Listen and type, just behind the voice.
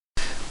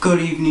Good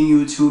evening,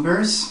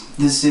 YouTubers.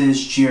 This is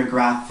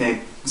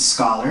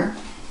GeographyScholar.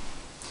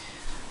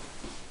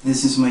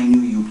 This is my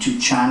new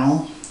YouTube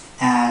channel,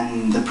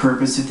 and the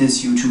purpose of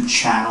this YouTube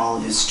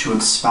channel is to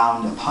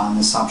expound upon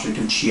the subject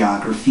of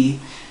geography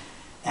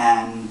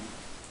and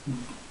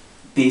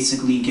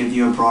basically give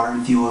you a broader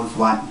view of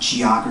what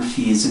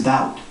geography is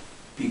about,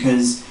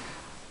 because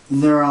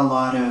there are a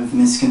lot of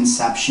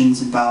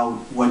misconceptions about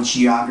what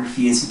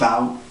geography is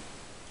about.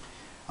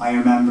 I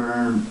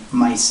remember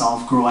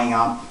myself growing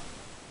up,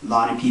 a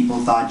lot of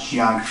people thought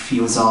geography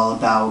was all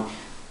about,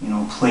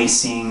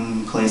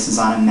 placing places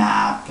on a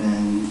map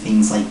and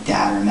things like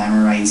that, or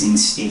memorizing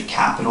state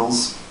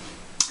capitals.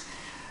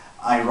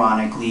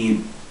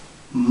 Ironically,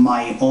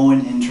 my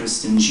own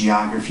interest in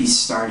geography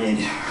started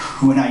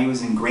when I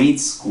was in grade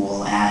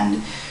school,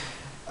 and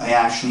I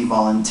actually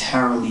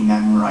voluntarily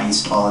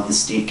memorized all of the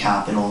state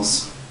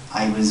capitals.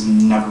 I was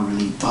never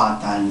really taught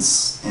that in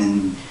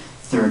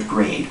third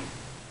grade.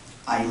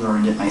 I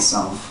learned it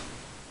myself.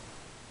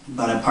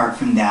 But apart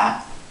from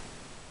that,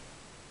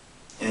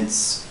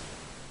 it's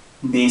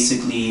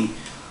basically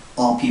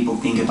all people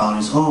think about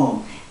is,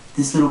 oh,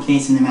 this little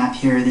place in the map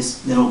here,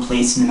 this little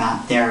place in the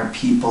map there.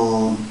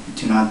 People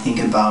do not think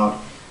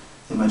about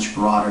the much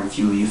broader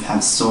view. You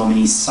have so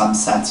many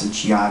subsets of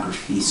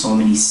geography, so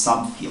many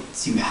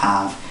subfields. You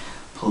have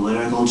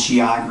political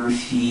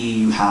geography,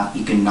 you have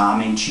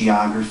economic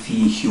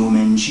geography,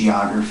 human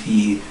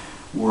geography,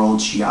 world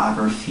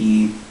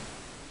geography,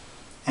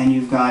 and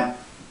you've got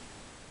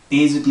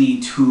basically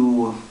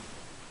two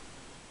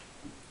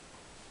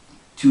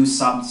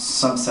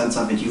subsets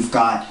of it. You've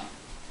got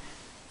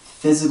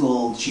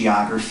physical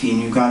geography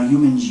and you've got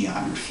human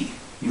geography.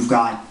 You've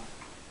got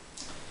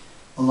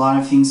a lot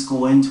of things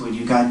go into it.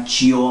 You've got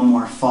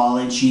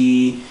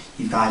geomorphology,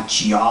 you've got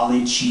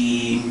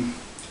geology,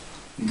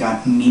 you've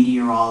got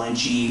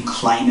meteorology,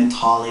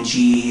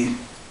 climatology.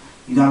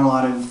 You've got a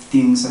lot of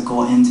things that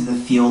go into the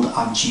field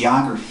of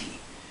geography,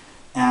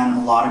 and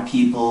a lot of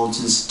people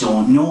just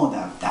don't know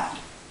about that.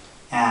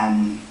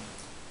 And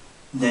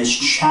this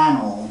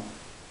channel,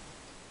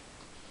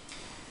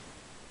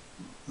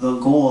 the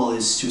goal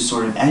is to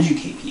sort of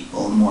educate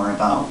people more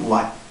about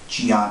what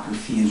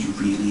geography is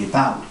really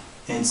about.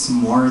 It's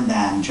more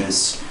than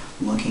just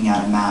looking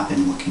at a map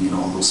and looking at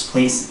all those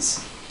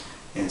places.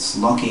 It's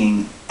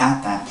looking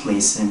at that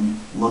place and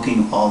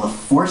looking at all the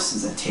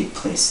forces that take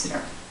place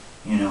there.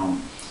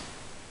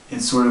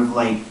 It's sort of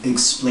like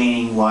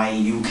explaining why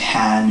you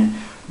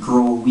can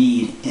grow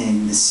weed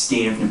in the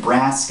state of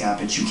Nebraska,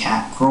 but you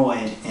can't grow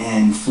it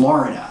in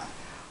Florida,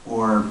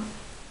 or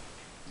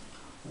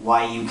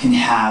why you can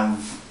have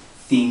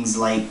things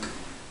like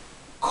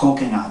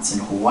coconuts in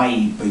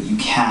Hawaii, but you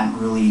can't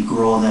really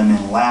grow them in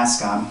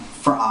Alaska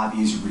for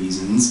obvious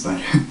reasons,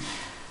 but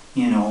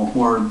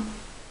or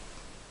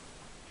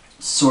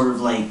sort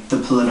of like the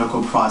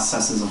political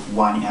processes of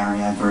one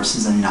area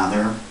versus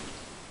another,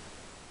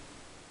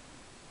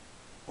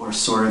 or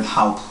sort of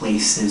how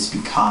places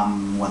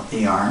become what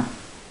they are.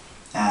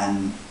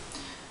 And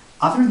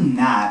other than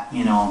that,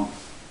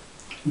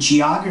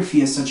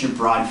 geography is such a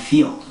broad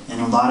field, and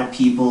a lot of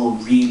people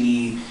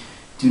really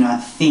do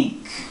not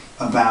think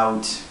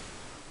about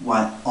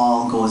what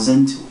all goes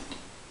into it.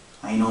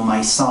 I know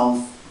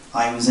myself,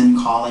 I was in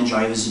college,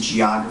 I was a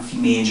geography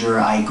major,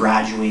 I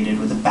graduated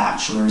with a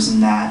bachelor's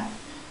in that,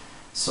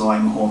 so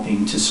I'm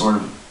hoping to sort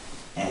of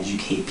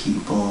educate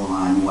people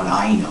on what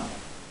I know.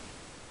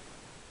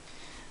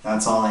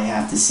 That's all I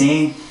have to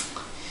say.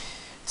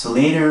 Till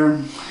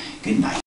later, good night.